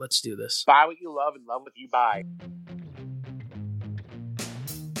Let's do this. Buy what you love and love what you buy.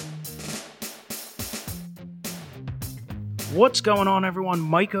 What's going on, everyone?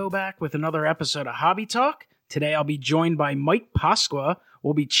 Mike O back with another episode of Hobby Talk. Today I'll be joined by Mike Pasqua.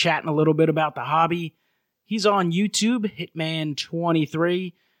 We'll be chatting a little bit about the hobby. He's on YouTube,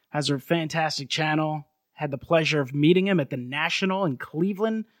 Hitman23, has a fantastic channel. Had the pleasure of meeting him at the National in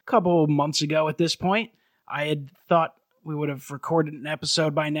Cleveland a couple months ago at this point. I had thought we would have recorded an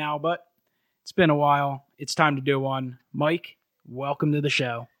episode by now, but it's been a while. It's time to do one. Mike, welcome to the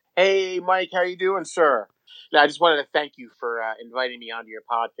show. Hey, Mike, how you doing, sir? Now, I just wanted to thank you for inviting me onto your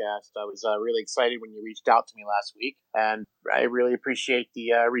podcast. I was really excited when you reached out to me last week, and I really appreciate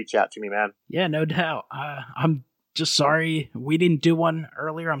the reach out to me, man. Yeah, no doubt. I'm just sorry we didn't do one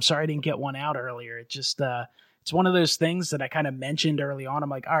earlier. I'm sorry I didn't get one out earlier. It just it's one of those things that I kind of mentioned early on. I'm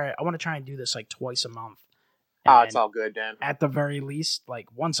like, all right, I want to try and do this like twice a month. Oh, it's all good, Dan. At the very least, like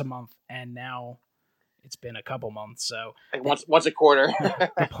once a month, and now it's been a couple months. So like once a quarter.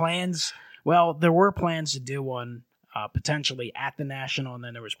 The plans. Well, there were plans to do one potentially at the National, and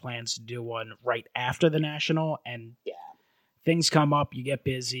then there was plans to do one right after the National. And things come up, you get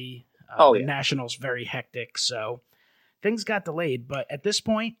busy. The National's very hectic, so things got delayed. But at this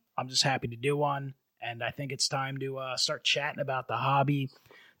point, I'm just happy to do one, and I think it's time to start chatting about the hobby,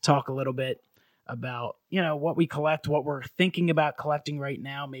 talk a little bit about, what we collect, what we're thinking about collecting right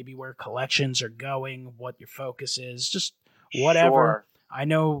now, maybe where collections are going, what your focus is, just whatever. Sure. I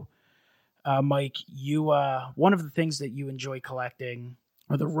know, Mike, you one of the things that you enjoy collecting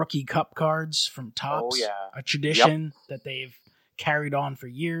are the Rookie Cup cards from Topps. Oh, yeah. A tradition that they've carried on for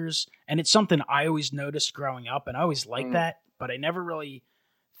years, and it's something I always noticed growing up, and I always liked that, but I never really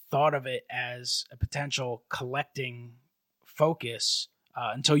thought of it as a potential collecting focus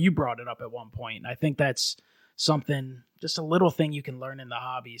until you brought it up at one point. And I think that's something, just a little thing you can learn in the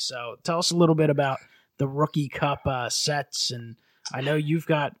hobby. So tell us a little bit about the Rookie Cup sets, and I know you've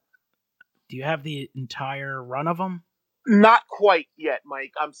got, do you have the entire run of them? Not quite yet,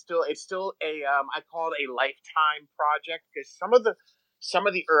 Mike. It's still a I call it a lifetime project, because some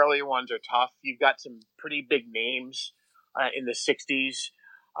of the earlier ones are tough. You've got some pretty big names in the 60s.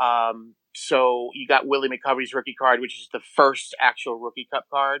 So you got Willie McCovey's rookie card, which is the first actual Rookie Cup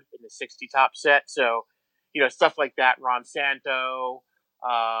card in the 60 top set. So, stuff like that. Ron Santo.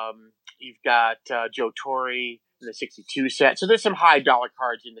 You've got Joe Torre in the 62 set. So there's some high dollar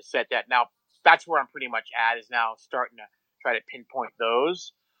cards in the set that now, that's where I'm pretty much at, is now starting to try to pinpoint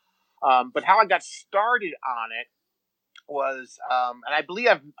those. But how I got started on it was, and I believe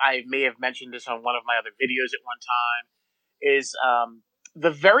I may have mentioned this on one of my other videos at one time, is the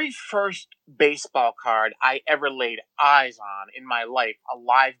very first baseball card I ever laid eyes on in my life, a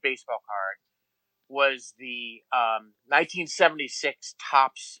live baseball card, was the 1976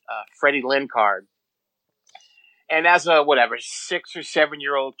 Topps Freddie Lynn card. And as a 6 or 7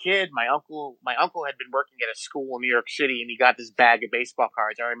 year old kid, my uncle had been working at a school in New York City, and he got this bag of baseball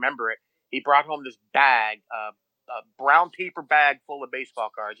cards. I remember it. He brought home this bag, a brown paper bag full of baseball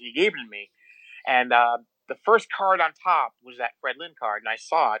cards, and he gave it to me. And the first card on top was that Fred Lynn card, and I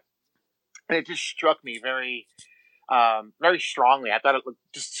saw it, and it just struck me very, very strongly. I thought it looked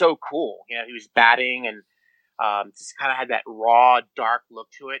just so cool. He was batting, and just kind of had that raw, dark look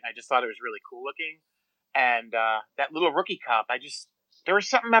to it. And I just thought it was really cool looking. And that little Rookie Cup, there was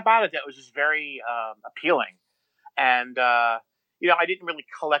something about it that was just very appealing. And I didn't really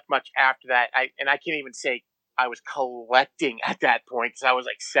collect much after that. I can't even say I was collecting at that point, because I was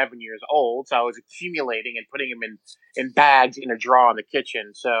like 7 years old. So I was accumulating and putting them in bags in a drawer in the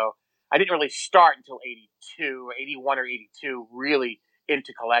kitchen. So I didn't really start until 81 or 82, really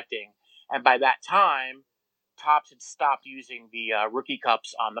into collecting. And by that time, Topps had stopped using the Rookie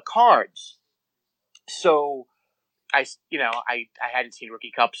Cups on the cards. So I hadn't seen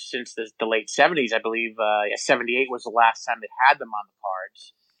Rookie Cups since the late 70s, I believe. 78 was the last time they had them on the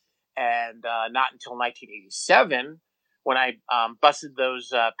cards. And not until 1987, when I busted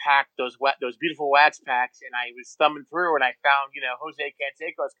those beautiful wax packs, and I was thumbing through, and I found Jose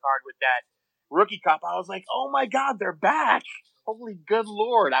Canseco's card with that Rookie Cup. I was like, oh my God, they're back! Holy good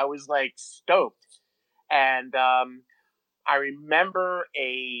Lord! I was like stoked. And I remember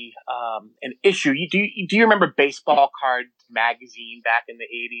an issue. Do you remember Baseball Card magazine back in the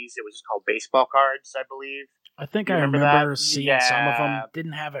 80s? It was just called Baseball Cards, I believe. I think I remember seeing some of them.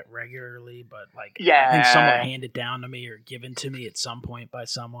 Didn't have it regularly, but I think someone handed it down to me or given to me at some point by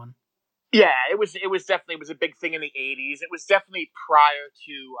someone. Yeah, it was definitely a big thing in the 80s. It was definitely prior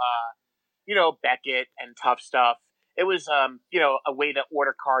to Beckett and Tough Stuff. it was a way to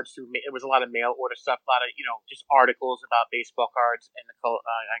order cards through. It was a lot of mail order stuff, a lot of just articles about baseball cards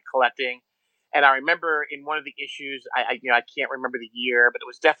and collecting. And I remember in one of the issues, I can't remember the year, but it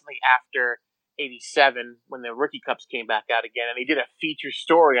was definitely after '87 when the Rookie Cups came back out again, and they did a feature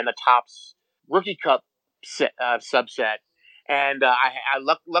story on the Topps Rookie Cup subset. And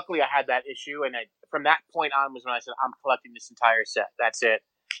luckily I had that issue, and from that point on was when I said I'm collecting this entire set. That's it,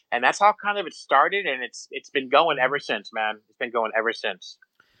 and that's how kind of it started, and it's been going ever since, man. It's been going ever since.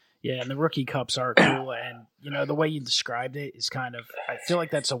 Yeah, and the Rookie Cups are cool, and the way you described it is kind of. I feel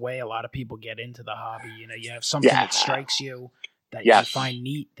like that's a way a lot of people get into the hobby. You have something that strikes you that you find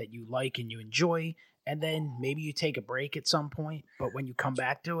neat, that you like and you enjoy, and then maybe you take a break at some point. But when you come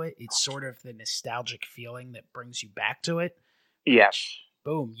back to it, it's sort of the nostalgic feeling that brings you back to it. Yes.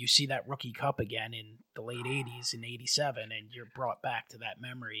 Boom, you see that Rookie Cup again in the late 80s in 87, and you're brought back to that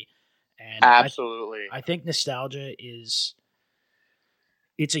memory. And absolutely. I think nostalgia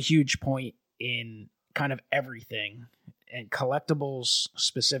it's a huge point in kind of everything, and collectibles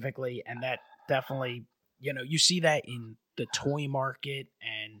specifically, and that definitely, you see that in the toy market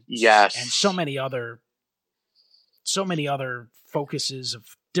and so many other focuses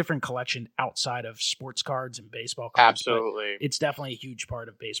of different collection outside of sports cards and baseball cards. Absolutely. But it's definitely a huge part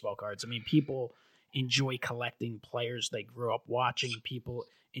of baseball cards. I mean, people enjoy collecting players they grew up watching. People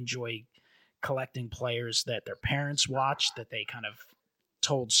enjoy collecting players that their parents watched, that they kind of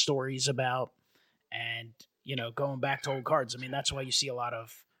told stories about. And, going back to old cards, I mean, that's why you see a lot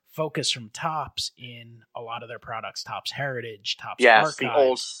of focus from Topps in a lot of their products. Topps Heritage, Topps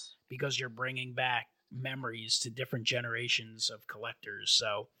Archives, because you're bringing back memories to different generations of collectors.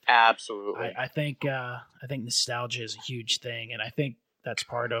 So absolutely, I think nostalgia is a huge thing, and I think that's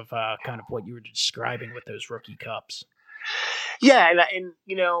part of kind of what you were describing with those Rookie Cups. Yeah, and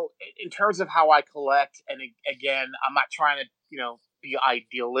in terms of how I collect, and again, I'm not trying to be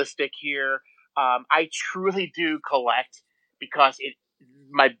idealistic here. I truly do collect because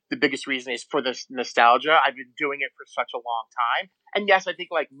the biggest reason is for the nostalgia. I've been doing it for such a long time, and yes, I think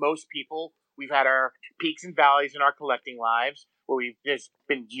like most people, we've had our peaks and valleys in our collecting lives where there's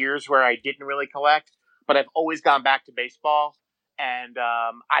been years where I didn't really collect, but I've always gone back to baseball, and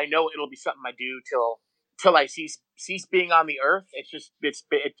I know it'll be something I do till I cease being on the earth.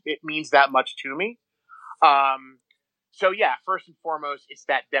 It means that much to me. So yeah, first and foremost, it's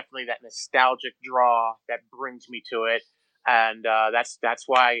definitely that nostalgic draw that brings me to it, and that's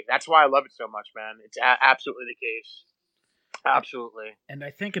why I love it so much, man. It's absolutely the case. Absolutely. And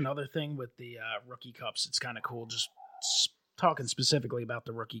I think another thing with the Rookie Cups, it's kind of cool, just talking specifically about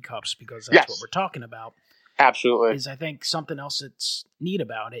the Rookie Cups, because that's what we're talking about. Absolutely. Is I think something else that's neat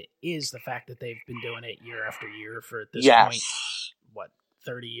about it is the fact that they've been doing it year after year for at this point,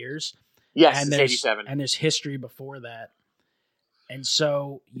 30 years? Yes, and it's 87. And there's history before that. And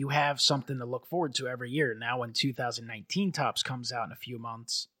so you have something to look forward to every year. Now when 2019 Topps comes out in a few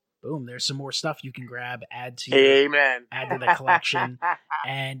months, boom, there's some more stuff you can grab, add to the collection.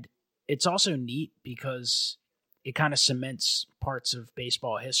 And it's also neat because it kind of cements parts of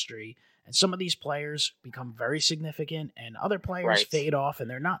baseball history. And some of these players become very significant, and other players fade off and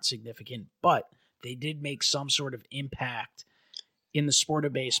they're not significant, but they did make some sort of impact in the sport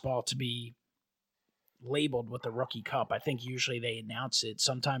of baseball to be labeled with the Rookie Cup. I think usually they announce it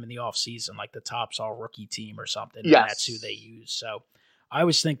sometime in the off season, like the Topps All Rookie Team or something. Yes. And that's who they use. So I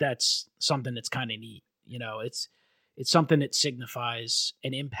always think that's something that's kind of neat. It's something that signifies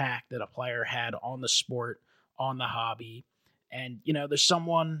an impact that a player had on the sport, on the hobby. And, there's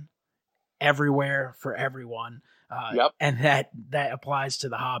someone everywhere for everyone. And that applies to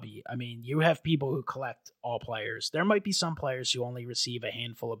the hobby. I mean, you have people who collect all players. There might be some players who only receive a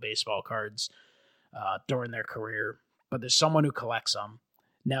handful of baseball cards during their career, but there's someone who collects them.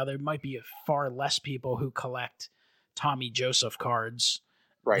 Now, there might be far less people who collect Tommy Joseph cards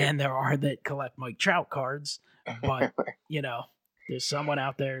than there are that collect Mike Trout cards, but, there's someone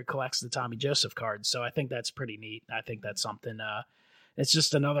out there who collects the Tommy Joseph cards, so I think that's pretty neat. I think that's something, it's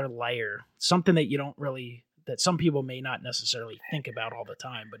just another layer, something that that some people may not necessarily think about all the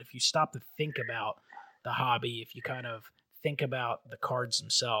time, but if you stop to think about the hobby, if you kind of think about the cards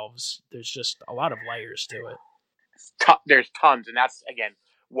themselves, there's just a lot of layers to it. There's tons, and that's, again,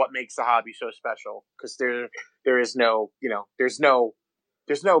 what makes the hobby so special, because there is no, there's no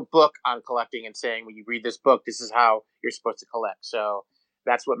book on collecting and saying, when you read this book, this is how you're supposed to collect. So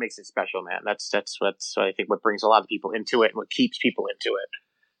that's what makes it special, man. That's what I think what brings a lot of people into it and what keeps people into it.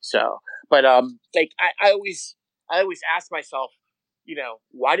 So, but like I always ask myself,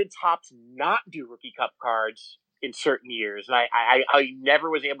 why did Topps not do Rookie Cup cards in certain years? And I never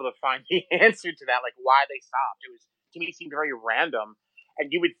was able to find the answer to that, like why they stopped. to me seemed very random.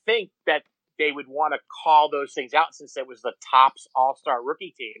 And you would think that they would want to call those things out since it was the Topps All-Star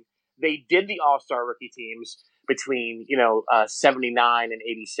Rookie Team. They did the All-Star Rookie Teams between 79 and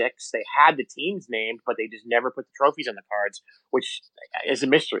 86. They had the teams named, but they just never put the trophies on the cards, which is a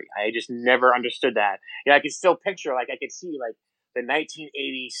mystery. I just never understood that. I could still picture, I could see the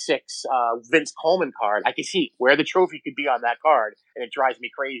 1986 Vince Coleman card. I could see where the trophy could be on that card, and it drives me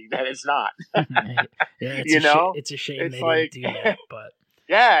crazy that it's not. Yeah, it's a shame they didn't do that, but.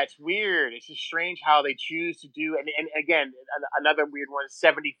 Yeah, it's weird. It's just strange how they choose to do. And again, another weird one is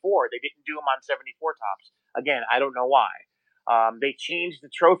 74. They didn't do them on 74 Topps. Again, I don't know why. They changed the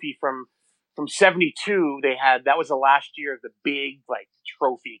trophy from 72. That was the last year of the big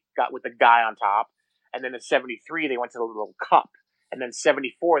trophy got with the guy on top. And then in 73 they went to the little cup. And then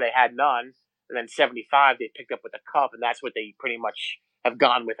 74 they had none. And then 75 they picked up with the cup, and that's what they pretty much have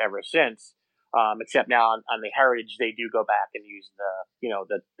gone with ever since. Except now on the Heritage, they do go back and use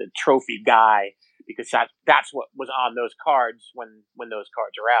the trophy guy, because that's what was on those cards when those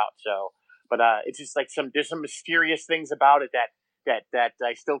cards are out. So, but it's just there's some mysterious things about it that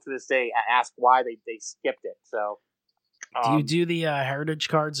I still to this day ask why they skipped it. So, do you do the Heritage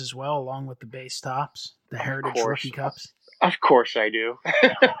cards as well, along with the base Topps, the Heritage Rookie Cups? Of course I do.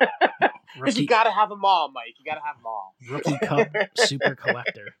 Because you got to have them all, Mike. You got to have them all. Rookie Cup Super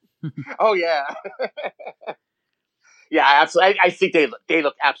Collector. Oh yeah, yeah. Absolutely. I think they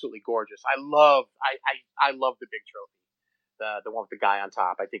look absolutely gorgeous. I love the big trophy, the one with the guy on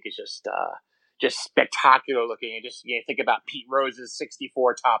top. I think it's just spectacular looking. And just think about Pete Rose's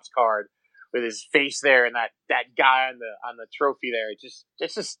 64 Topps card with his face there, and that guy on the trophy there. It's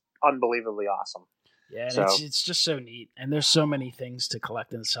just unbelievably awesome. Yeah, and it's just so neat. And there's so many things to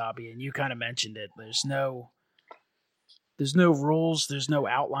collect in this hobby, and you kind of mentioned it. There's no rules. There's no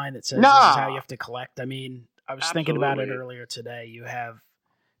outline that says this is how you have to collect. I mean, I was thinking about it earlier today. You have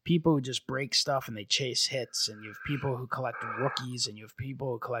people who just break stuff and they chase hits, and you have people who collect rookies, and you have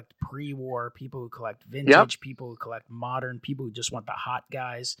people who collect pre-war, people who collect vintage, people who collect modern, people who just want the hot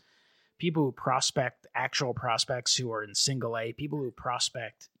guys, people who prospect actual prospects who are in single A, people who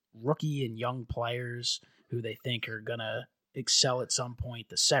prospect rookie and young players who they think are going to excel at some point,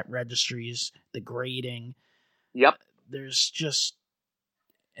 the set registries, the grading. Yep. There's just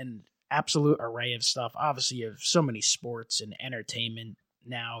an absolute array of stuff. Obviously, you have so many sports, and entertainment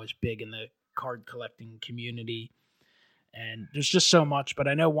now is big in the card collecting community. And there's just so much. But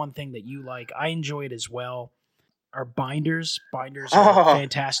I know one thing that you like, I enjoy it as well, are binders. Binders are a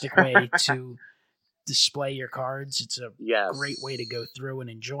fantastic way to display your cards. It's a great way to go through and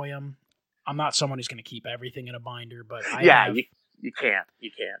enjoy them. I'm not someone who's going to keep everything in a binder, but you can't.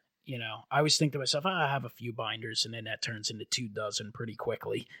 I always think to myself, I have a few binders, and then that turns into 24 pretty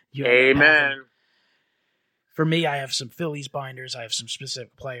quickly. Amen. For me, I have some Phillies binders. I have some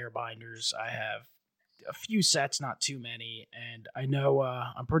specific player binders. I have a few sets, not too many. And I know,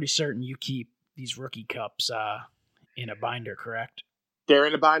 I'm pretty certain you keep these rookie cups in a binder, correct? They're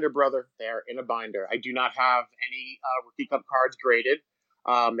in a binder, brother. They're in a binder. I do not have any rookie cup cards graded.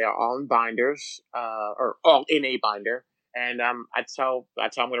 They are all in binders, or all in a binder. And that's how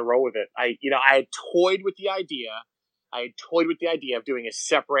I'm going to roll with it. I had toyed with the idea. Of doing a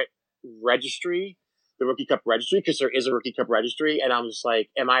separate registry, the Rookie Cup registry, because there is a Rookie Cup registry, and I'm just like,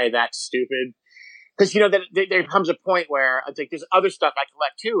 am I that stupid? Because there comes a point where I think there's other stuff I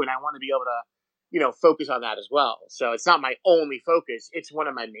collect too, and I want to be able to focus on that as well. So it's not my only focus; it's one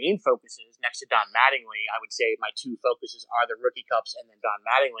of my main focuses next to Don Mattingly. I would say my two focuses are the Rookie Cups and then Don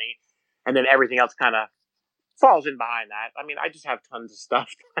Mattingly, and then everything else kind of falls in behind that. I mean, I just have tons of stuff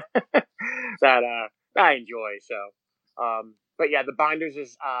that I enjoy. So, but yeah, the binders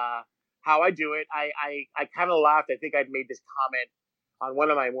is how I do it. I kind of laughed. I think I'd made this comment on one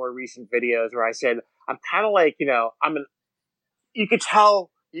of my more recent videos where I said I'm kind of like you could tell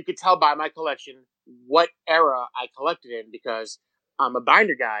by my collection what era I collected in, because I'm a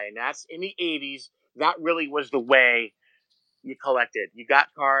binder guy, and that's in the 80s. That really was the way you collected. You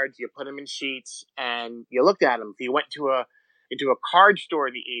got cards, you put them in sheets, and you looked at them. If you went into a card store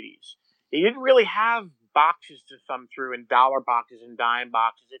in the 80s, they didn't really have boxes to thumb through, and dollar boxes and dime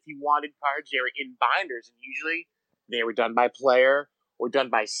boxes. If you wanted cards, they were in binders, and usually they were done by player or done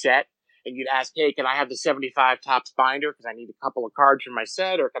by set. And you'd ask, hey, can I have the 75 Topps binder because I need a couple of cards for my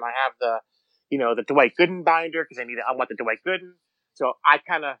set, or can I have the Dwight Gooden binder because I want the Dwight Gooden. So I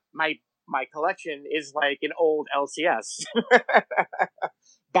kind of my collection is like an old LCS.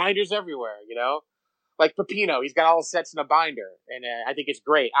 Binders everywhere, like Pepino. He's got all the sets in a binder, and I think it's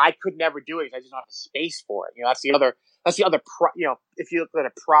great. I could never do it because I just don't have the space for it. That's the other if you look at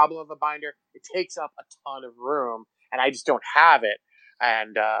a problem of a binder, it takes up a ton of room, and I just don't have it.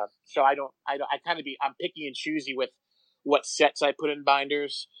 And so I'm picky and choosy with what sets I put in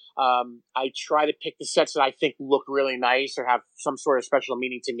binders. I try to pick the sets that I think look really nice or have some sort of special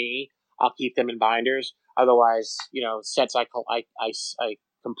meaning to me. I'll keep them in binders. Otherwise, sets I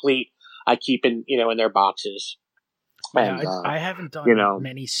complete, I keep in their boxes. And, I haven't done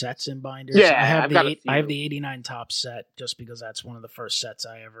many sets in binders. Yeah, I have the 89 top set just because that's one of the first sets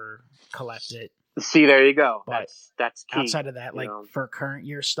I ever collected. See, there you go. But that's key. Outside of that, for current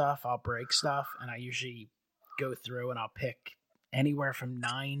year stuff, I'll break stuff, and I usually go through and I'll pick anywhere from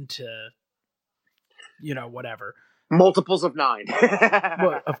 9 to, whatever. Multiples of 9.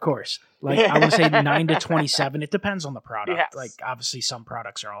 Well, of course. I would say 9 to 27. It depends on the product. Yes. Obviously, some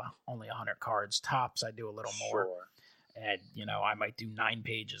products are only 100 cards. Tops, I do a little more. Sure. And, I might do 9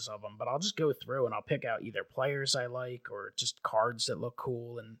 pages of them. But I'll just go through and I'll pick out either players I like or just cards that look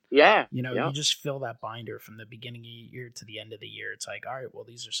cool. And, you just fill that binder from the beginning of the year to the end of the year. It's like, all right, well,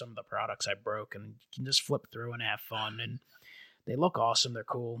 these are some of the products I broke. And you can just flip through and have fun. And they look awesome. They're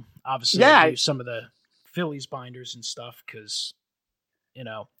cool. Obviously, I do some of the Phillies binders and stuff because,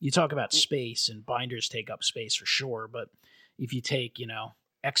 you talk about space and binders take up space for sure. But if you take,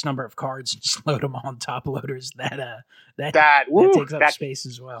 X number of cards and just load them on top loaders, that takes up space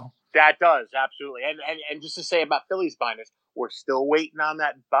as well. That does, absolutely. And just to say about Phillies binders, we're still waiting on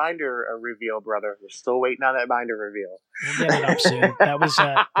that binder reveal, brother. We're still waiting on that binder reveal. We'll get it up soon.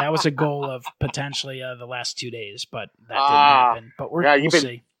 That was a goal of potentially the last 2 days, but that didn't happen. But we'll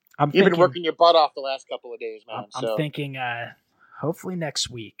see. You've been working your butt off the last couple of days, man. I'm thinking hopefully next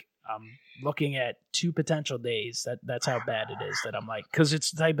week. I'm looking at 2 potential days. That's how bad it is that I'm because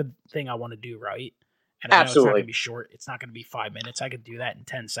it's the type of thing I want to do, right? And I know it's not going to be short. It's not going to be 5 minutes. I could do that in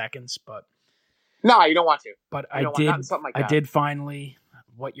 10 seconds, but no, you don't want to. But I did finally,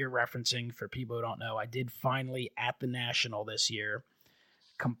 what you're referencing for people who don't know, I did finally at the National this year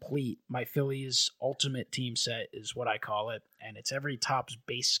complete my Phillies Ultimate Team Set is what I call it, and it's every Topps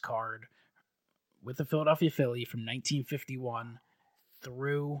base card with the Philadelphia Philly from 1951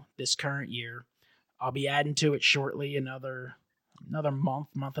 through this current year. I'll be adding to it shortly another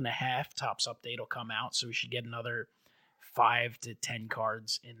month and a half. Topps update will come out, so we should get another 5 to 10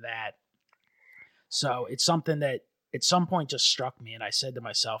 cards in that. So it's something that at some point just struck me, and I said to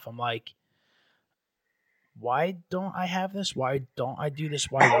myself, I'm like, why don't I have this? Why don't I do this?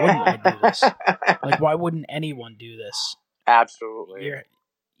 Why wouldn't I do this? Why wouldn't anyone do this? Absolutely.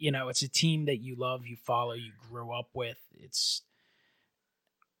 It's a team that you love, you follow, you grew up with. It's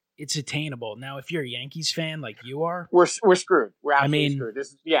attainable. Now, if you're a Yankees fan like you are, we're screwed. We're absolutely screwed.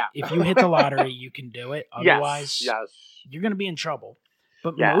 If you hit the lottery, you can do it. Otherwise, you're going to be in trouble.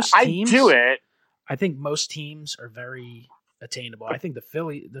 But most teams, I do it. I think most teams are very attainable. I think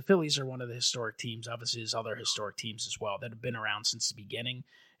the Phillies are one of the historic teams. Obviously, there's other historic teams as well that have been around since the beginning.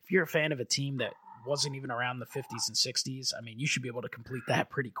 If you're a fan of a team that wasn't even around the 50s and 60s, I mean, you should be able to complete that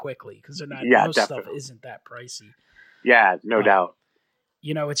pretty quickly because they're not. Most stuff isn't that pricey. Yeah, no doubt.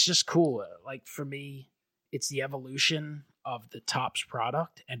 It's just cool. For me, it's the evolution of the Topps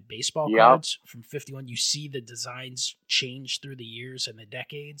product and baseball cards from 51. You see the designs change through the years and the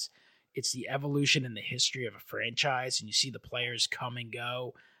decades. It's the evolution in the history of a franchise, and you see the players come and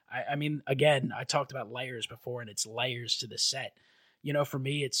go. I mean, again, I talked about layers before, and it's layers to the set. For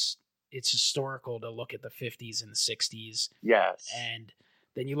me, it's historical to look at the 50s and the 60s. Yes. And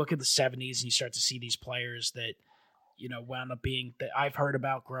then you look at the 70s, and you start to see these players that, wound up being that I've heard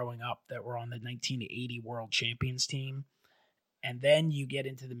about growing up that were on the 1980 World Champions team. And then you get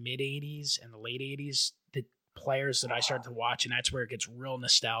into the mid 80s and the late 80s, the players that I started to watch, and that's where it gets real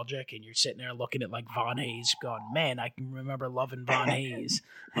nostalgic. And you're sitting there looking at Von Hayes going, man, I can remember loving Von Hayes.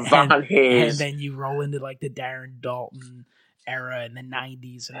 Hayes. And then you roll into the Darren Dalton era in the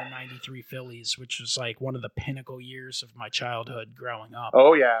 90s and the 93 Phillies, which was one of the pinnacle years of my childhood growing up.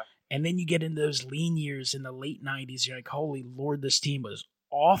 Oh, yeah. And then you get into those lean years in the late 90s. You're like, holy Lord, this team was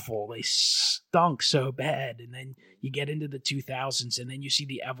awful. They stunk so bad. And then you get into the 2000s, and then you see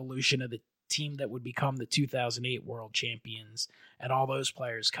the evolution of the team that would become the 2008 World Champions. And all those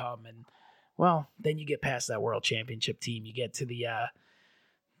players come. And, well, then you get past that World Championship team. You get to the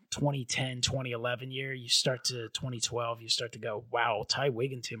 2010, 2011 year, you start to 2012, you start to go, wow, Ty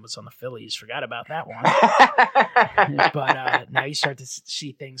Wigginton was on the Phillies. Forgot about that one. But now you start to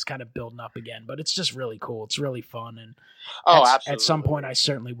see things kind of building up again. But it's just really cool. It's really fun. And absolutely. At some point, I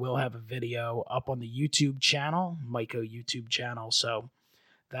certainly will have a video up on the YouTube channel, Myco YouTube channel. So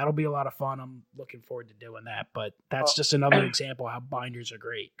that'll be a lot of fun. I'm looking forward to doing that. But that's just another example of how binders are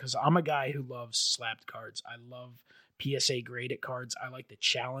great. Because I'm a guy who loves slabbed cards. I love PSA graded cards. I like the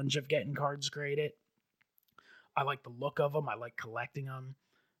challenge of getting cards graded. I like the look of them. I like collecting them,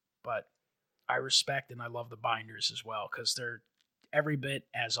 but I respect and I love the binders as well because they're every bit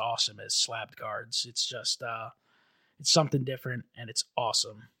as awesome as slabbed cards. It's just it's something different and it's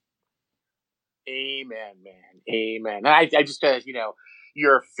awesome. Amen, man. Amen. I just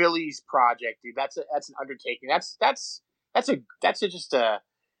your Phillies project, dude. That's an undertaking. You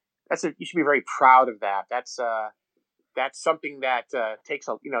should be very proud of that. That's something that takes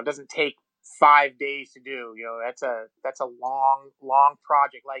doesn't take 5 days to do. That's a long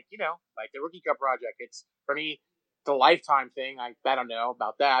project. Like the Rookie Cup project. It's for me the lifetime thing. I don't know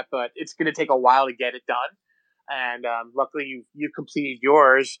about that, but it's going to take a while to get it done. And luckily you completed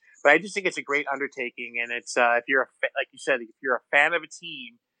yours. But I just think it's a great undertaking, and it's if you're like you said, if you're a fan of a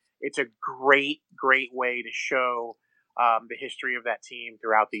team, it's a great way to show the history of that team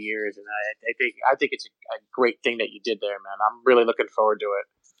throughout the years. And I think it's a great thing that you did there, man. I'm really looking forward to it.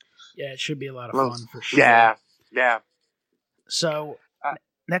 Yeah, it should be a lot of fun for sure. Yeah. So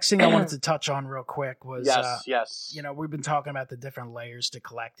next thing I wanted to touch on real quick was, yes. We've been talking about the different layers to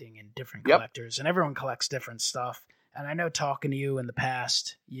collecting and different collectors, and everyone collects different stuff. And I know talking to you in the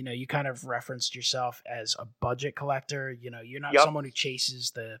past, you kind of referenced yourself as a budget collector. You're not someone who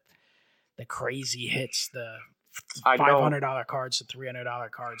chases the crazy hits, the $500 cards to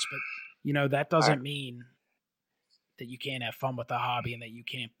 $300 cards. But, that doesn't mean that you can't have fun with the hobby and that you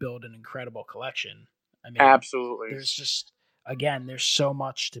can't build an incredible collection. I mean, absolutely. There's just... Again, there's so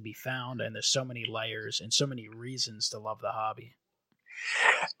much to be found, and there's so many layers and so many reasons to love the hobby.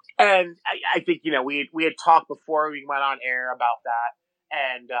 And I think we had talked before we went on air about that,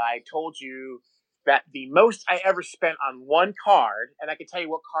 and I told you that the most I ever spent on one card, and I can tell you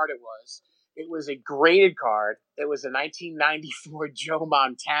what card it was. It was a graded card. It was a 1994 Joe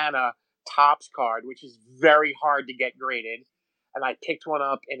Montana Topps card, which is very hard to get graded. And I picked one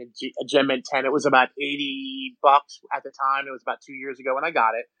up in a Gem Mint 10. It was about $80 at the time. It was about 2 years ago when I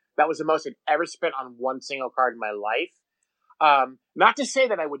got it. That was the most I'd ever spent on one single card in my life. Not to say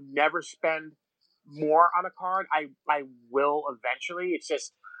that I would never spend more on a card. I will eventually. It's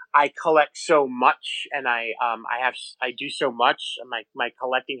just I collect so much, and I do so much. My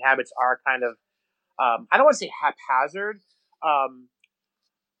collecting habits are kind of I don't want to say haphazard,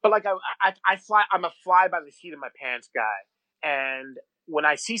 but like I fly. I'm a fly by the seat of my pants guy. And when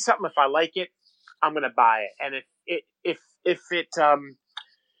I see something, if I like it, I'm going to buy it. And if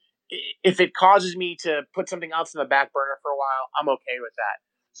it causes me to put something else in the back burner for a while, I'm okay with that.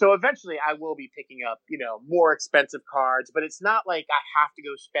 So eventually I will be picking up, more expensive cards, but it's not like I have to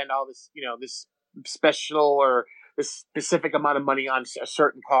go spend all this, this special or this specific amount of money on a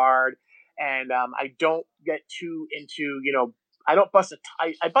certain card. And I don't get too into, I don't bust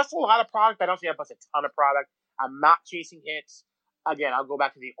I bust a lot of product, but I don't think I bust a ton of product. I'm not chasing hits. Again, I'll go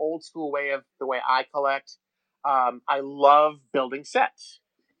back to the old school way of the way I collect. I love building sets,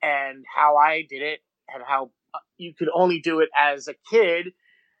 and how I did it, and how you could only do it as a kid,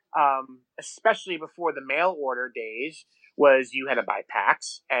 especially before the mail order days, was you had to buy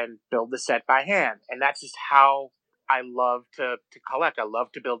packs and build the set by hand. And that's just how I love to collect. I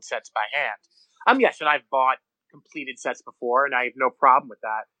love to build sets by hand. Yes, and I've bought completed sets before, and I have no problem with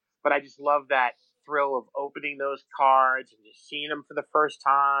that. But I just love that thrill of opening those cards and just seeing them for the first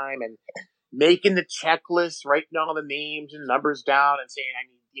time and making the checklist, writing all the names and numbers down and saying, I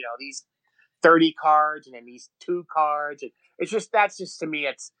need, these 30 cards and then these 2 cards. And that's just to me,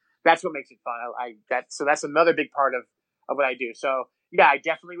 that's what makes it fun. So that's another big part of what I do. So yeah, I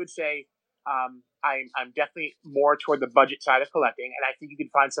definitely would say, I'm definitely more toward the budget side of collecting. And I think you can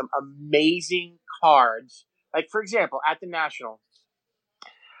find some amazing cards. Like, for example, at the National,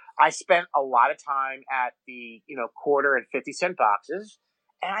 I spent a lot of time at the, quarter and 50-cent boxes,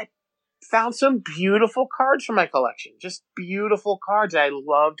 and I found some beautiful cards for my collection. Just beautiful cards that I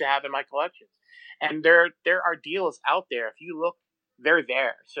love to have in my collection. And there are deals out there. If you look, they're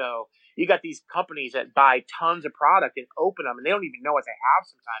there. So you got these companies that buy tons of product and open them, and they don't even know what they have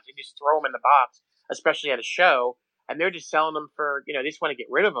sometimes. They just throw them in the box, especially at a show, and they're just selling them for, they just want to get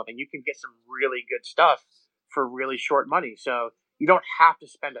rid of them. And you can get some really good stuff for really short money. So you don't have to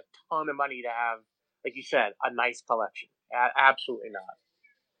spend a ton of money to have, like you said, a nice collection. Absolutely not.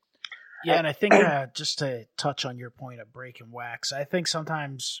 Yeah, and I think just to touch on your point of breaking wax, I think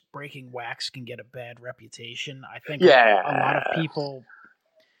sometimes breaking wax can get a bad reputation. I think a lot of people...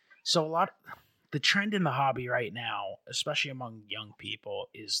 the trend in the hobby right now, especially among young people,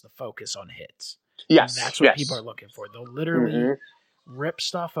 is the focus on hits. Yes. And that's what people are looking for. They'll literally rip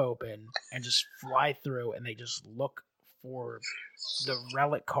stuff open and just fly through, and they just look for the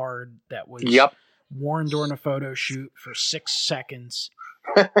relic card that was worn during a photo shoot for 6 seconds,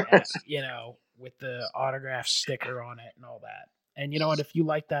 and, with the autograph sticker on it and all that. And you know what? If you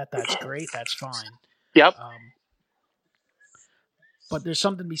like that, that's great. That's fine. Yep. But there's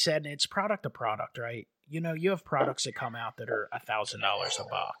something to be said, and it's product to product, right? You know, you have products that come out that are $1,000 a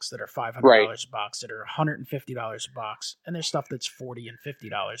box, that are $500 a box, that are $150 a box, and there's stuff that's $40 and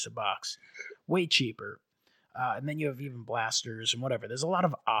 $50 a box, way cheaper. And then you have even blasters and whatever. There's a lot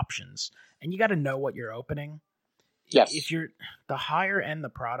of options, and you got to know what you're opening. Yes. If you're the higher end the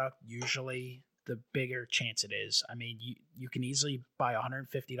product, usually the bigger chance it is. I mean, you can easily buy a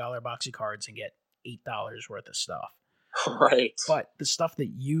 $150 box of cards and get $8 worth of stuff. Right. But the stuff that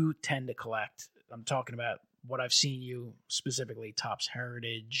you tend to collect, I'm talking about what I've seen you specifically, Topps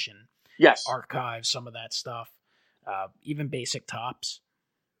Heritage and Archive, some of that stuff, even basic Topps.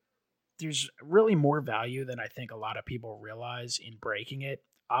 There's really more value than I think a lot of people realize in breaking it.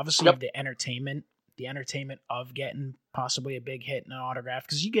 Obviously, the entertainment of getting possibly a big hit in an autograph,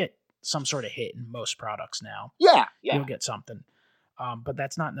 because you get some sort of hit in most products now. Yeah. You'll get something. But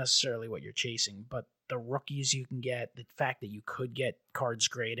that's not necessarily what you're chasing. But the rookies you can get, the fact that you could get cards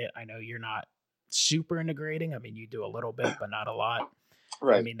graded. I know you're not super into grading. I mean, you do a little bit, but not a lot.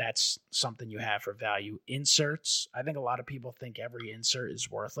 Right. I mean, that's something you have for value. Inserts. I think a lot of people think every insert is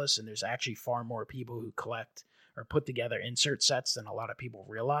worthless, and there's actually far more people who collect or put together insert sets than a lot of people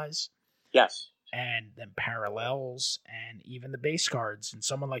realize. Yes. And then parallels and even the base cards. And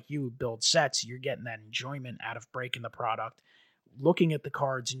someone like you who builds sets, you're getting that enjoyment out of breaking the product, looking at the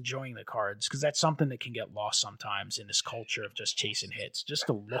cards, enjoying the cards, because that's something that can get lost sometimes in this culture of just chasing hits. Just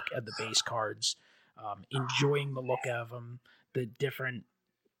to look at the base cards, enjoying the look of them, the different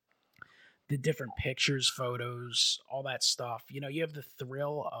pictures, photos, all that stuff. You know, you have the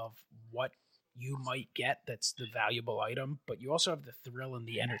thrill of what you might get that's the valuable item, but you also have the thrill and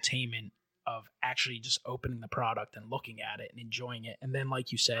the entertainment of actually just opening the product and looking at it and enjoying it. And then,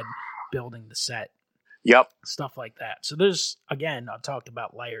 like you said, building the set. Yep. Stuff like that. So there's, again, I've talked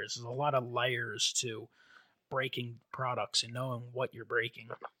about layers. There's a lot of layers to breaking products and knowing what you're breaking.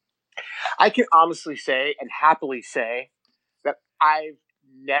 I can honestly say and happily say that I've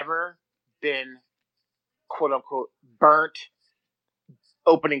never been, quote unquote, burnt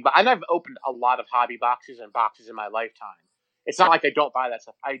opening. And I've opened a lot of hobby boxes and boxes in my lifetime. It's not like I don't buy that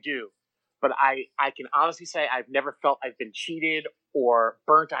stuff. I do. But I can honestly say I've never felt I've been cheated or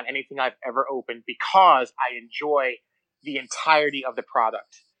burnt on anything I've ever opened because I enjoy the entirety of the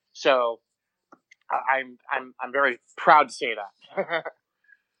product. So I'm very proud to say that.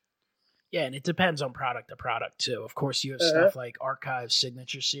 Yeah, and it depends on product to product too. Of course, you have stuff like Archive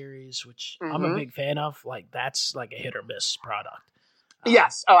Signature Series, which I'm a big fan of. Like that's like a hit or miss product.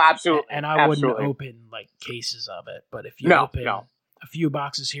 Yes. Oh, absolutely. And I wouldn't open like cases of it, but if you open a few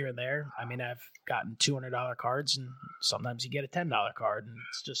boxes here and there, I mean, I've gotten $200 cards, and sometimes you get a $10 card, and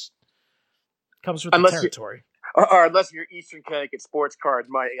it's just comes with the territory. Or unless you're Eastern Connecticut sports card,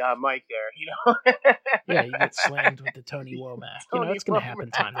 Mike there, you know. Yeah, you get slammed with the Tony Womack. You know, it's going to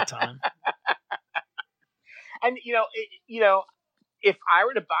happen time to time. And if I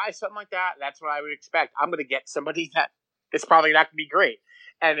were to buy something like that, that's what I would expect. I'm going to get somebody that it's probably not going to be great,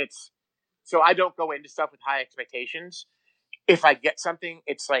 and so I don't go into stuff with high expectations. If I get something,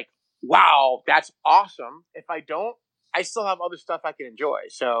 it's like, wow, that's awesome. If I don't, I still have other stuff I can enjoy.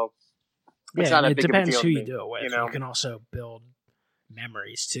 So it's not a big deal. It depends who you do it with. You can also build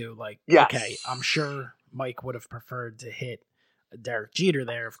memories too. Like, okay, I'm sure Mike would have preferred to hit Derek Jeter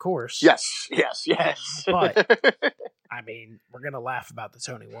there, of course. Yes. But I mean, we're gonna laugh about the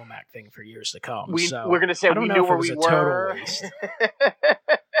Tony Womack thing for years to come. We're gonna say we knew where we were.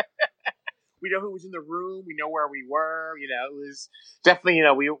 We know who was in the room. We know where we were. You know, it was definitely,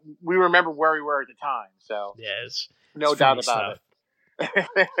 we remember where we were at the time. So yes, no doubt about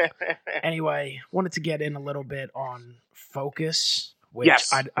it. Anyway, wanted to get in a little bit on focus, which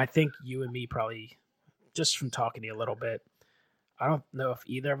I think you and me probably, just from talking to you a little bit, I don't know if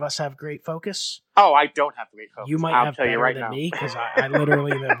either of us have great focus. Oh, I don't have great focus. You might have better than me, because I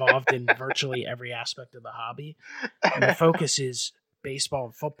literally am involved in virtually every aspect of the hobby. And the focus is baseball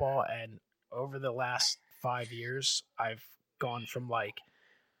and football, and over the last 5 years, I've gone from like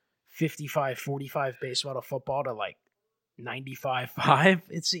 55-45 baseball to football to like 95-5,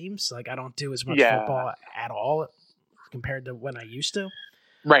 it seems. Like I don't do as much football at all compared to when I used to.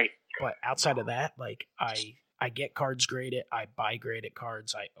 Right. But outside of that, like I get cards graded, I buy graded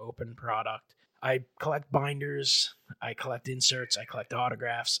cards, I open product, I collect binders, I collect inserts, I collect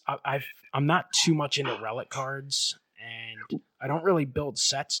autographs. I'm not too much into relic cards, and I don't really build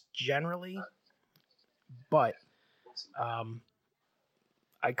sets generally, but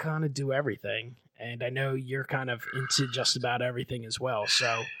I kind of do everything, and I know you're kind of into just about everything as well.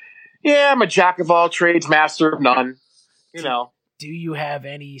 So Yeah, I'm a jack of all trades, master of none. You know. Do you have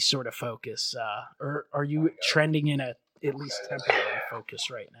any sort of focus, or are you trending in a at least temporary focus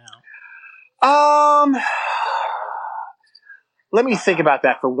right now? Let me think about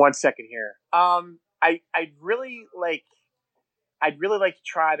that for 1 second here. I'd really like to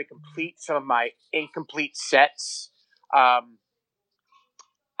try to complete some of my incomplete sets. So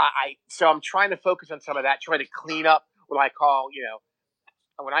I'm trying to focus on some of that, try to clean up what I call,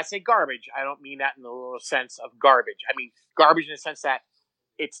 when I say garbage, I don't mean that in the little sense of garbage. I mean garbage in the sense that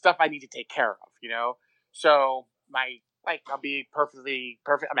it's stuff I need to take care of, So I'll be perfectly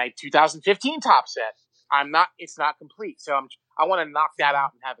perfect. My 2015 top set, it's not complete. So I want to knock that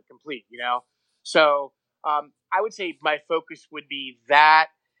out and have it complete. So, I would say my focus would be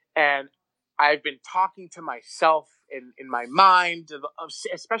that. And I've been talking to myself in my mind,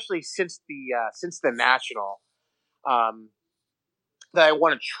 especially since the national, that I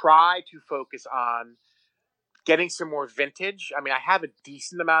want to try to focus on getting some more vintage. I mean, I have a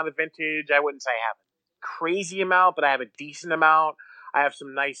decent amount of vintage. I wouldn't say I have a crazy amount, but I have a decent amount. I have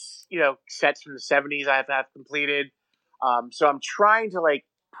some nice, sets from the 70s I have to have completed. So I'm trying to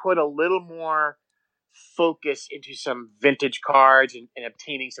put a little more focus into some vintage cards and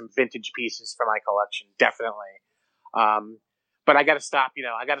obtaining some vintage pieces for my collection. Definitely. But I got to stop,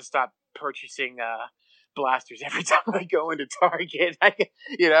 purchasing, blasters every time I go into Target. That's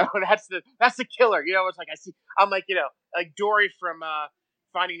the killer. It's like I'm like Dory from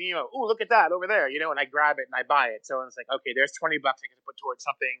Finding Nemo. Ooh, look at that over there. And I grab it and I buy it. So it's like, okay, there's $20 I can put towards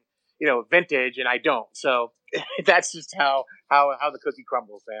something vintage, and I don't. So that's just how the cookie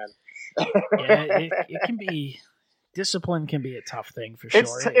crumbles, man. Yeah, it can be. Discipline can be a tough thing for sure.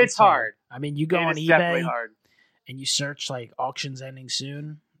 It's hard. I mean, you go on eBay and you search auctions ending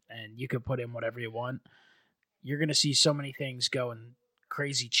soon, and you could put in whatever you want. You're going to see so many things going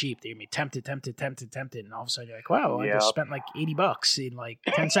crazy cheap. You're going to be tempted. And all of a sudden you're like, wow, I just spent $80 in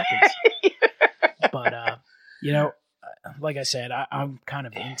 10 seconds. But, like I said, I'm kind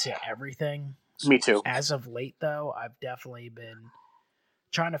of into everything. Me too. As of late, though, I've definitely been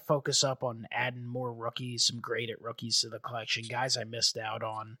trying to focus up on adding more rookies, some graded rookies to the collection. Guys I missed out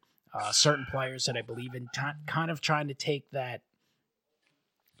on. Certain players that I believe in. Kind of trying to take that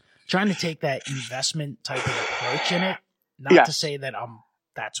investment type of approach in it. Not to say that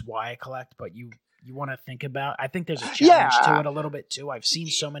that's why I collect, but you want to think about. I think there's a challenge to it a little bit too. I've seen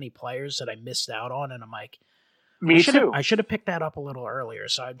so many players that I missed out on, and I'm like, me too. I should have picked that up a little earlier.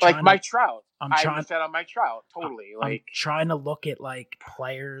 So I'm trying Mike Trout. I missed out on Mike Trout totally. I'm trying to look at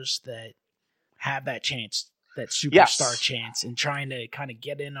players that have that chance, that superstar chance, and trying to kind of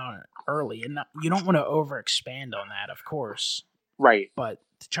get in on it early. And you don't want to overexpand on that, of course, right? But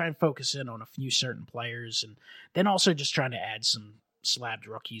to try and focus in on a few certain players, and then also just trying to add some slabbed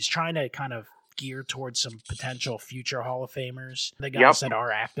rookies, trying to kind of gear towards some potential future Hall of Famers, the guys that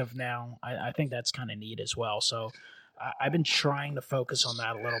are active now. I think that's kind of neat as well. So I've been trying to focus on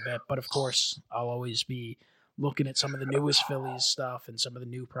that a little bit, but of course I'll always be looking at some of the newest Phillies stuff and some of the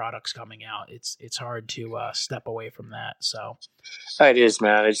new products coming out. It's hard to step away from that. So it is,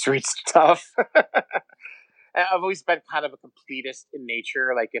 man. It's tough. I've always been kind of a completist in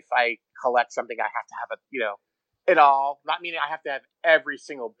nature. Like if I collect something, I have to have it all. Not meaning I have to have every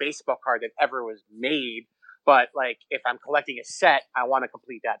single baseball card that ever was made, but if I'm collecting a set, I want to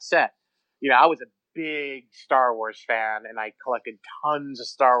complete that set. I was a big Star Wars fan, and I collected tons of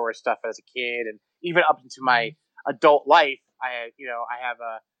Star Wars stuff as a kid, and even up into my adult life, I have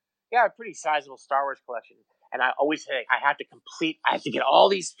a pretty sizable Star Wars collection. And I always say I have to get all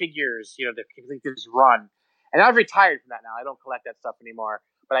these figures, to complete this run. And I've retired from that now. I don't collect that stuff anymore.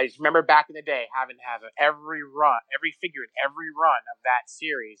 But I just remember back in the day having to have every figure in every run of that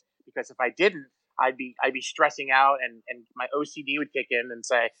series, because if I didn't, I'd be stressing out, and my OCD would kick in and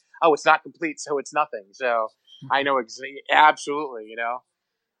say, "Oh, it's not complete, so it's nothing." So I know absolutely,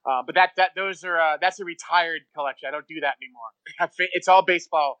 But that's a retired collection. I don't do that anymore. It's all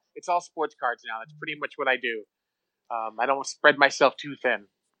baseball. It's all sports cards now. That's pretty much what I do. I don't spread myself too thin.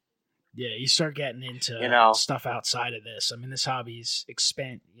 Yeah, you start getting into stuff outside of this. I mean, this hobby's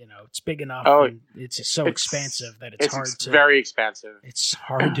it's big enough. And it's expansive that it's hard to. Very expansive. It's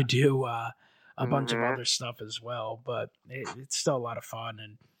hard to do a bunch of other stuff as well, but it's still a lot of fun,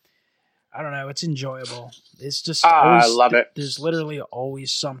 and I don't know, it's enjoyable. It's just I love it. There's literally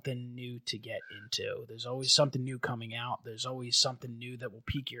always something new to get into. There's always something new coming out. There's always something new that will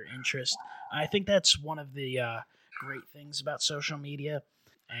pique your interest. I think that's one of the great things about social media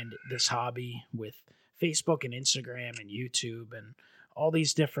and this hobby with Facebook and Instagram and YouTube and all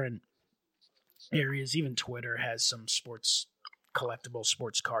these different areas. Even Twitter has some sports collectible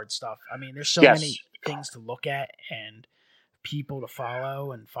sports card stuff. I mean, there's so Yes. many things to look at and people to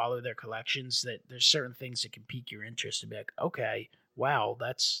follow their collections that there's certain things that can pique your interest and be like, okay, wow,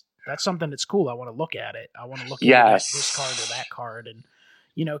 that's something that's cool. I want to look at it. I want to look at this card or that card, and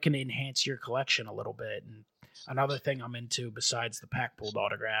can enhance your collection a little bit. And another thing I'm into besides the pack pulled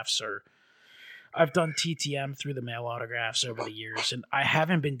autographs, or I've done TTM through the mail autographs over the years, and I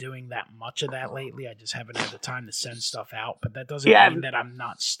haven't been doing that much of that lately. I just haven't had the time to send stuff out, but that doesn't mean that I'm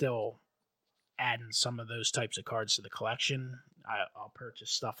not still adding some of those types of cards to the collection. I'll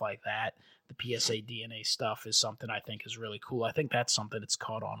purchase stuff like that. The PSA DNA stuff is something I think is really cool. I think that's something that's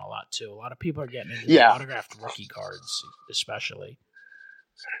caught on a lot too. A lot of people are getting into the autographed rookie cards, especially.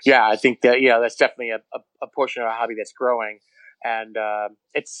 Yeah, I think that that's definitely a portion of a hobby that's growing, and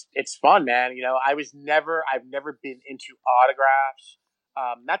it's fun, man. I've never been into autographs.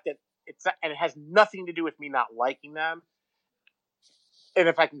 Not that and it has nothing to do with me not liking them. And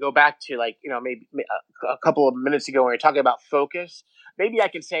if I can go back to maybe a couple of minutes ago when we were talking about focus, maybe I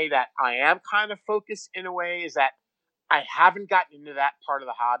can say that I am kind of focused in a way, is that I haven't gotten into that part of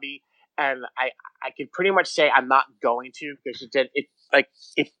the hobby, and I can pretty much say I'm not going to, because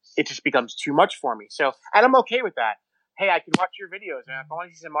it just becomes too much for me. So, and I'm okay with that. Hey, I can watch your videos, and if I want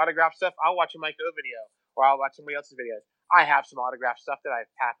to see some autograph stuff, I'll watch a Mike O video, or I'll watch somebody else's videos. I have some autograph stuff that I've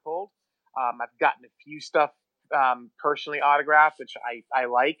pack pulled. I've gotten a few stuff personally autographed, which I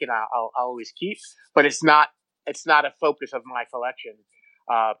like and I'll always keep, but it's not a focus of my collection.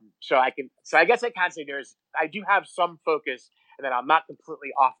 So I guess I can say I do have some focus, and that I'm not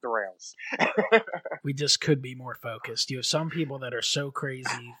completely off the rails. We just could be more focused. You have some people that are so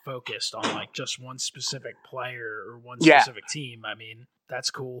crazy focused on just one specific player or one specific team. I mean,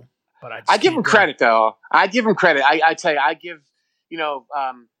 that's cool, but I give them credit though. I give them credit. I tell you, I give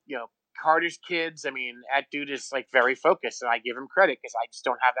Carter's kids. I mean, that dude is very focused, and I give him credit because I just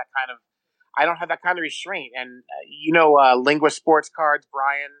don't have that kind of restraint. And Lingua Sports Cards,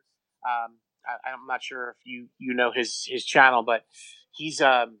 Brian. I'm not sure if you know his channel, but he's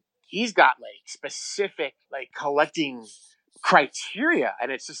got specific collecting criteria,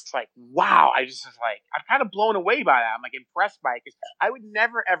 and it's just wow. I'm kind of blown away by that. I'm impressed by it, because I would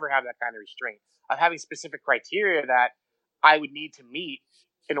never ever have that kind of restraint of having specific criteria that I would need to meet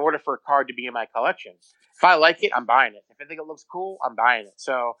in order for a card to be in my collection. If I like it, I'm buying it. If I think it looks cool, I'm buying it.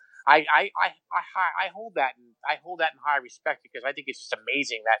 So I hold that in high respect, because I think it's just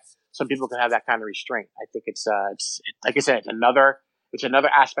amazing that some people can have that kind of restraint. I think it's like I said, it's another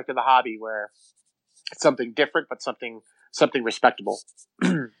aspect of the hobby where it's something different, but something respectable.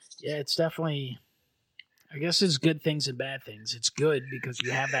 Yeah, it's definitely. I guess it's good things and bad things. It's good because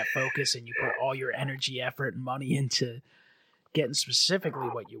you have that focus and you put all your energy, effort, and money into getting specifically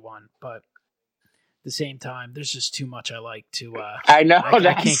what you want, but at the same time, there's just too much I like to. I know.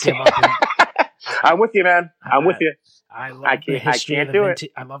 I can't give up. I'm with you, man. I'm with you. I love the history of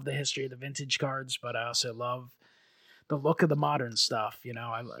the history of the vintage cards, but I also love the look of the modern stuff.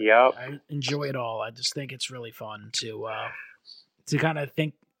 I enjoy it all. I just think it's really fun to kind of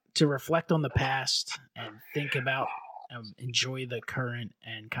to reflect on the past and think about. Enjoy the current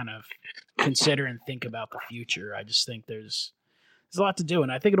and kind of consider and think about the future. I just think there's a lot to do, and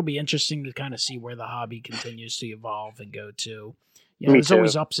I think it'll be interesting to kind of see where the hobby continues to evolve and go to. There's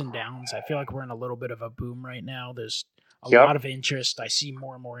always ups and downs. I feel like we're in a little bit of a boom right now. There's a lot of interest. I see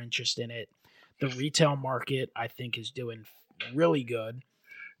more and more interest in it. The retail market, I think, is doing really good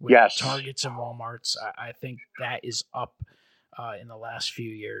with Targets and Walmarts. I think that is up in the last few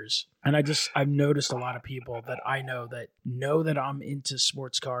years. And I've noticed a lot of people that I know that I'm into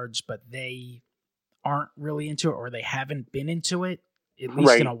sports cards, but they aren't really into it, or they haven't been into it at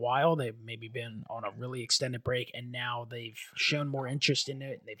least in a while. They've maybe been on a really extended break, and now they've shown more interest in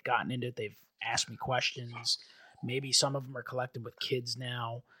it. They've gotten into it. They've asked me questions. Maybe some of them are collecting with kids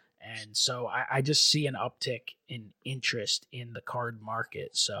now. And so I just see an uptick in interest in the card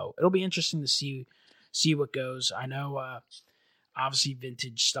market. So it'll be interesting to see what goes. I know, obviously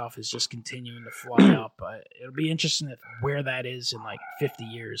vintage stuff is just continuing to fly up, but it'll be interesting where that is in 50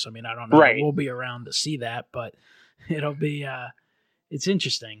 years. I mean, I don't know if we'll be around to see that, but it'll be, it's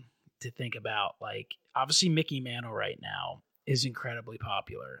interesting to think about. Obviously Mickey Mantle right now is incredibly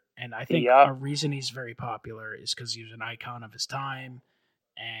popular. And I think a reason he's very popular is because he was an icon of his time,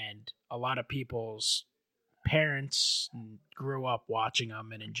 and a lot of people's parents grew up watching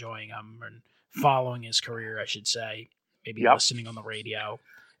him and enjoying him and following his career, I should say. Maybe listening on the radio,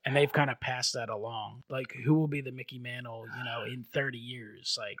 and they've kind of passed that along. Who will be the Mickey Mantle, in 30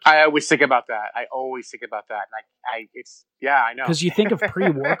 years? I always think about that. I know. Because you think of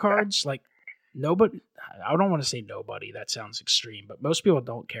pre-war cards, nobody, I don't want to say nobody. That sounds extreme, but most people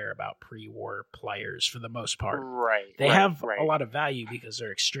don't care about pre-war players for the most part. Right. They have a lot of value because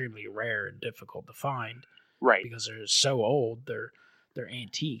they're extremely rare and difficult to find. Right. Because they're so old, they're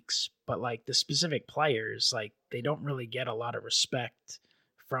antiques. But like the specific players, like they don't really get a lot of respect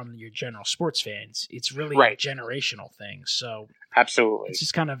from your general sports fans. It's really a generational thing. So absolutely, it's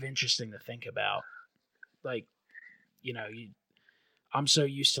just kind of interesting to think about. Like, I'm so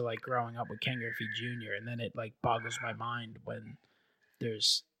used to like growing up with Ken Griffey Jr. and then it like boggles my mind when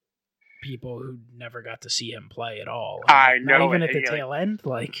there's people who never got to see him play at all. I know. Not even at the tail end,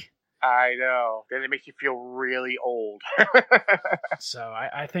 like. I know. Then it makes you feel really old. So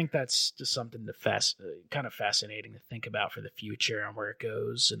I think that's just something kind of fascinating to think about for the future and where it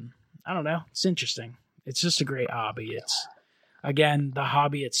goes. And I don't know. It's interesting. It's just a great hobby. It's, again, the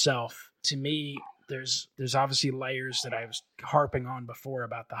hobby itself, to me, there's obviously layers that I was harping on before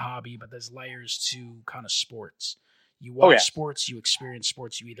about the hobby, but there's layers to kind of sports. You watch sports, you experience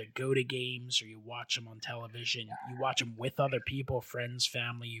sports, you either go to games or you watch them on television. You watch them with other people, friends,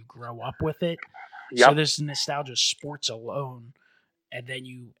 family, you grow up with it. Yep. So there's nostalgia sports alone, and then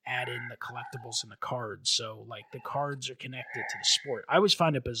you add in the collectibles and the cards. So like the cards are connected to the sport. I always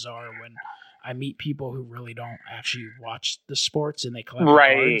find it bizarre when I meet people who really don't actually watch the sports and they collect the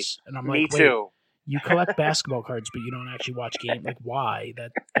cards. And I'm like, wait, you collect basketball cards, but you don't actually watch games. Like, why?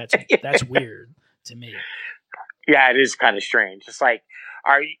 That's weird to me. Yeah, it is kind of strange. It's like,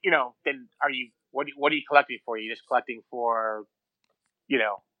 what are you collecting for? Are you just collecting for,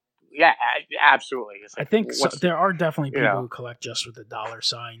 yeah, absolutely. It's like, I think there are definitely people who collect just with the dollar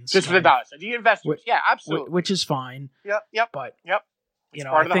signs. Just for the dollar signs. You invest, yeah, absolutely. Which is fine. Yep. But, it's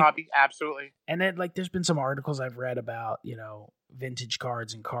part of the hobby, absolutely. And then, like, there's been some articles I've read about, vintage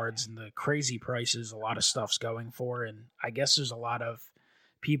cards and the crazy prices a lot of stuff's going for. And I guess there's a lot of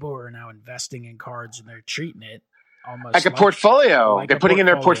people who are now investing in cards and they're treating it almost like a portfolio. They're putting in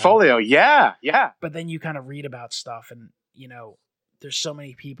their portfolio. Yeah. But then you kind of read about stuff and, there's so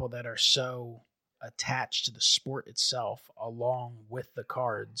many people that are so attached to the sport itself along with the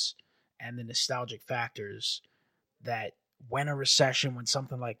cards and the nostalgic factors that when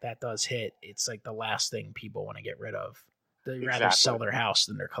something like that does hit, it's like the last thing people want to get rid of. They'd rather sell their house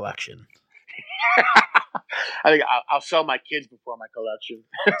than their collection. I think I'll sell my kids before my collection.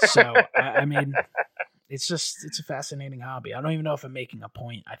 So, I mean, it's a fascinating hobby. I don't even know if I'm making a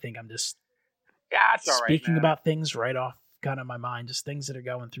point. I think I'm just speaking about things right off kind of my mind, just things that are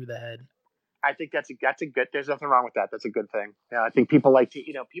going through the head. I think that's a good. There's nothing wrong with that. That's a good thing. Yeah, I think people like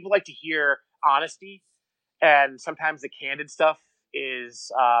to hear honesty, and sometimes the candid stuff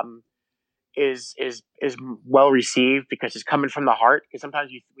is well received because it's coming from the heart. Because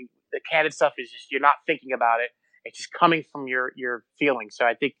sometimes the candid stuff is just you're not thinking about it. It's just coming from your feelings. So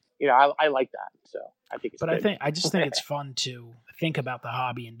I think I like that. So I think it's good. I just think it's fun to think about the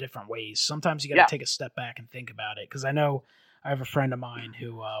hobby in different ways. Sometimes you got to take a step back and think about it. Because I know I have a friend of mine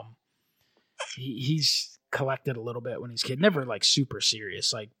who he's collected a little bit when he's a kid. Never like super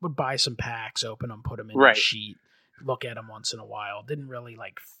serious. Like would buy some packs, open them, put them in a sheet, look at them once in a while. Didn't really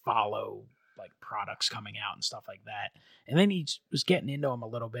like follow like products coming out and stuff like that. And then he was getting into them a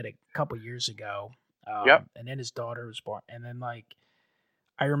little bit a couple years ago. And then his daughter was born. And then like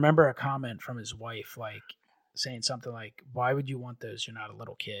I remember a comment from his wife, like saying something like, "Why would you want those? You're not a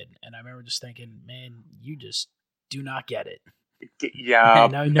little kid." And I remember just thinking, man, you just do not get it. Yeah. I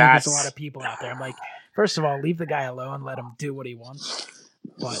know there's a lot of people out there. I'm like, first of all, leave the guy alone, let him do what he wants.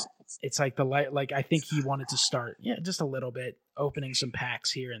 But it's like I think he wanted to start, just a little bit, opening some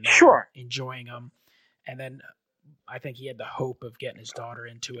packs here and there, enjoying them. And then I think he had the hope of getting his daughter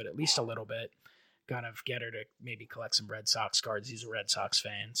into it at least a little bit, kind of get her to maybe collect some Red Sox cards. He's a Red Sox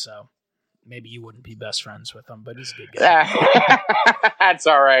fan, so maybe you wouldn't be best friends with him, but he's a good guy. That's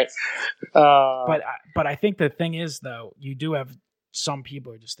all right. But I think the thing is, though, you do have some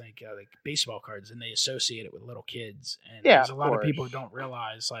people who just think like baseball cards and they associate it with little kids. And there's a lot of people who don't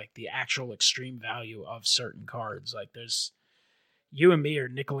realize like the actual extreme value of certain cards. Like there's you and me are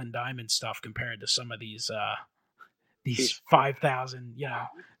nickel and diamond stuff compared to some of these 5,000,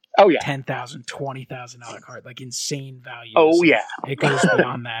 $10,000, $20,000 card, like insane value. Oh yeah. It goes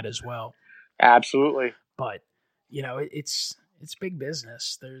beyond that as well. Absolutely. But it's big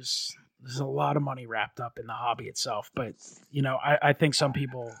business. There's a lot of money wrapped up in the hobby itself. But, I think some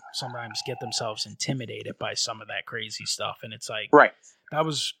people sometimes get themselves intimidated by some of that crazy stuff. And it's like, that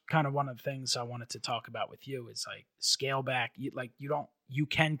was kind of one of the things I wanted to talk about with you. It's like scale back. You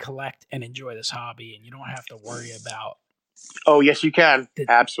can collect and enjoy this hobby and you don't have to worry about. Oh, yes, you can.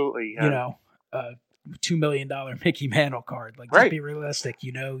 Absolutely. Yeah. $2 million Mickey Mantle card. Like, just be realistic.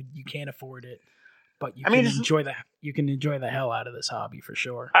 You can't afford it. But you can enjoy the hell out of this hobby for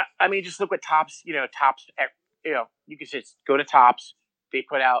sure. I mean, just look at Topps. Topps. You can just go to Topps. They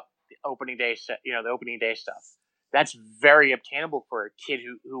put out the opening day stuff. That's very obtainable for a kid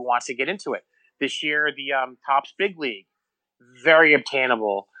who wants to get into it. This year, the Topps Big League, very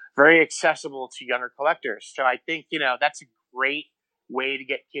obtainable, very accessible to younger collectors. So I think that's a great way to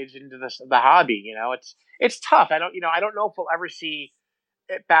get kids into the hobby. It's tough. I don't know if we'll ever see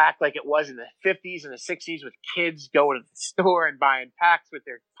it back like it was in the 50s and the 60s with kids going to the store and buying packs with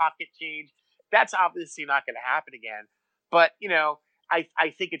their pocket change. That's obviously not going to happen again. But I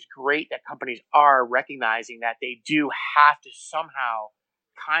think it's great that companies are recognizing that they do have to somehow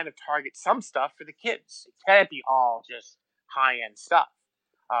kind of target some stuff for the kids. It can't be all just high-end stuff.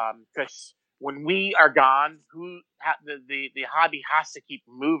 Because when we are gone, the hobby has to keep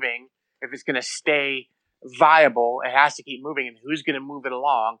moving if it's going to stay viable. It has to keep moving, and who's going to move it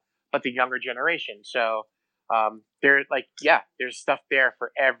along but the younger generation? So there's stuff there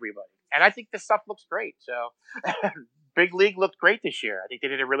for everybody. And I think this stuff looks great. So Big League looked great this year. I think they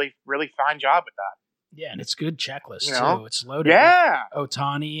did a really, really fine job with that. Yeah, and it's good checklist too. It's loaded with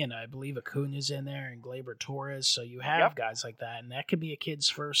Ohtani, and I believe Acuna's in there, and Gleyber Torres. So you have guys like that, and that could be a kid's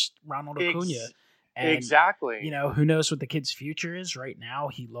first Ronald Acuna. And, exactly. Who knows what the kid's future is? Right now,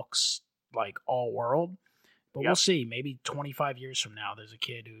 he looks like all world. But we'll see. Maybe 25 years from now, there's a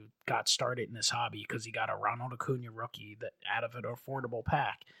kid who got started in this hobby because he got a Ronald Acuna rookie out of an affordable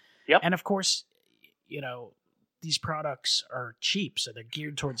pack. Yep. And of course, these products are cheap, so they're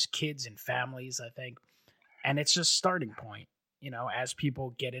geared towards kids and families, I think. And it's just a starting point. As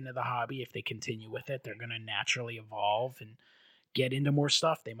people get into the hobby, if they continue with it, they're going to naturally evolve and get into more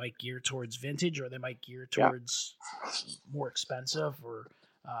stuff. They might gear towards vintage, or they might gear towards more expensive or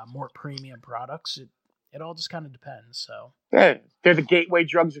more premium products. It all just kind of depends. So they're the gateway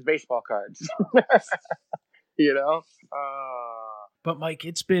drugs of baseball cards. But Mike,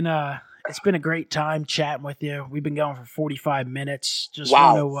 it's been a great time chatting with you. We've been going for 45 minutes. Just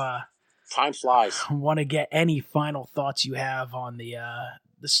want to time flies. Want to get any final thoughts you have on the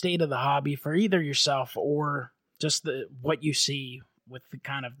state of the hobby for either yourself or just what you see with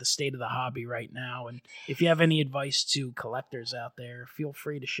the state of the hobby right now. And if you have any advice to collectors out there, feel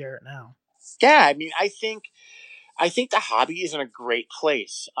free to share it now. Yeah, I mean, I think the hobby is in a great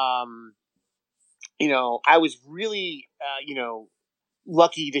place. I was really,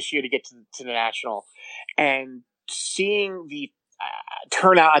 lucky this year to get to the National, and seeing the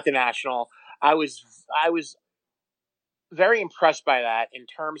turnout at the National, I was very impressed by that in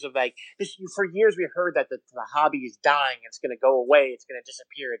terms of this. For years, we heard that the hobby is dying. It's going to go away. It's going to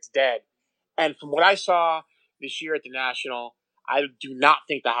disappear. It's dead. And from what I saw this year at the National, I do not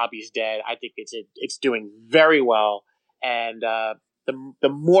think the hobby is dead. I think it's doing very well. And the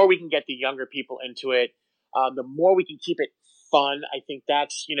more we can get the younger people into it, the more we can keep it fun. I think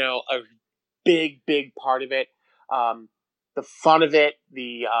that's a big part of it. The fun of it,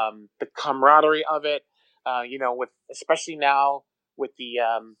 the camaraderie of it. With especially now with the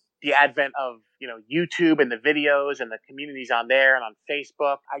advent of YouTube and the videos and the communities on there and on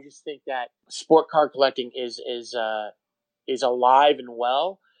Facebook. I just think that sport card collecting is alive and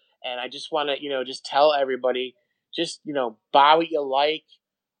well, and I just want to just tell everybody, just buy what you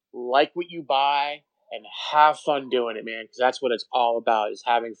like what you buy, and have fun doing it, man, because that's what it's all about, is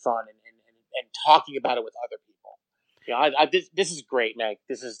having fun and talking about it with other people. This is great, Meg.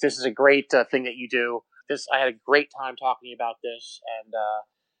 This is a great thing that you do. I had a great time talking about this, and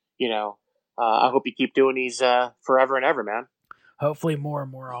I hope you keep doing these forever and ever, man. Hopefully more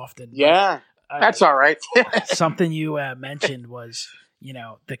and more often. Yeah, that's all right. Something you mentioned was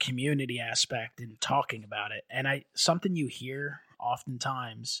the community aspect and talking about it, and something you hear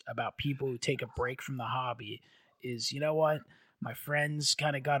oftentimes about people who take a break from the hobby is, what, my friends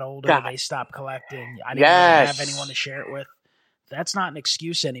kind of got older, they stopped collecting, I didn't really have anyone to share it with. That's not an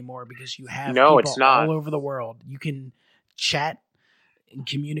excuse anymore, because you have people all over the world. You can chat and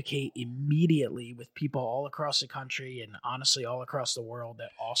communicate immediately with people all across the country and honestly all across the world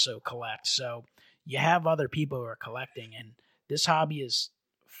that also collect. So you have other people who are collecting, and this hobby is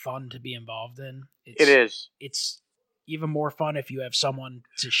fun to be involved in. It is. It's even more fun if you have someone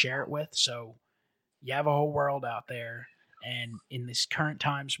to share it with. So you have a whole world out there, and in these current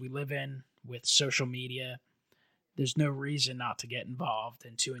times we live in with social media, there's no reason not to get involved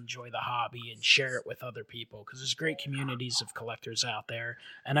and to enjoy the hobby and share it with other people, because there's great communities of collectors out there.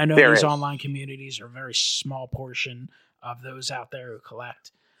 And I know these online communities are a very small portion of those out there who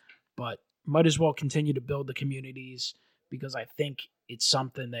collect, but might as well continue to build the communities, because I think it's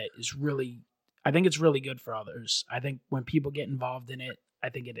something that is it's really good for others. I think when people get involved in it, I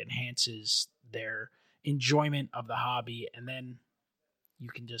think it enhances their enjoyment of the hobby, and then you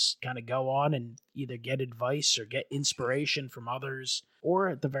can just kind of go on and either get advice or get inspiration from others, or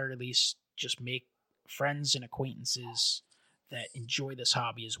at the very least, just make friends and acquaintances that enjoy this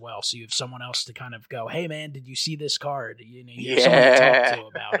hobby as well. So you have someone else to kind of go, hey man, did you see this card? You have someone to talk to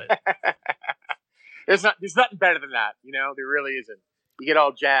about it. There's nothing better than that. There really isn't. You get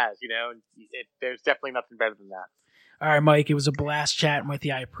all jazzed, and there's definitely nothing better than that. All right, Mike, it was a blast chatting with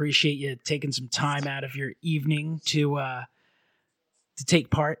you. I appreciate you taking some time out of your evening to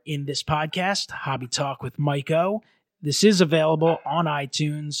take part in this podcast, Hobby Talk with Mike O. This is available on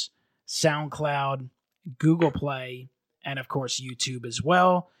iTunes, SoundCloud, Google Play, and of course YouTube as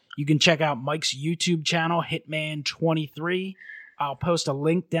well. You can check out Mike's YouTube channel, Hitman23. I'll post a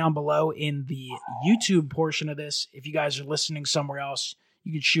link down below in the YouTube portion of this. If you guys are listening somewhere else,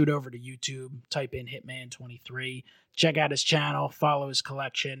 you can shoot over to YouTube, type in Hitman23, check out his channel, follow his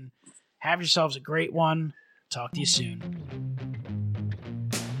collection. Have yourselves a great one. Talk to you soon.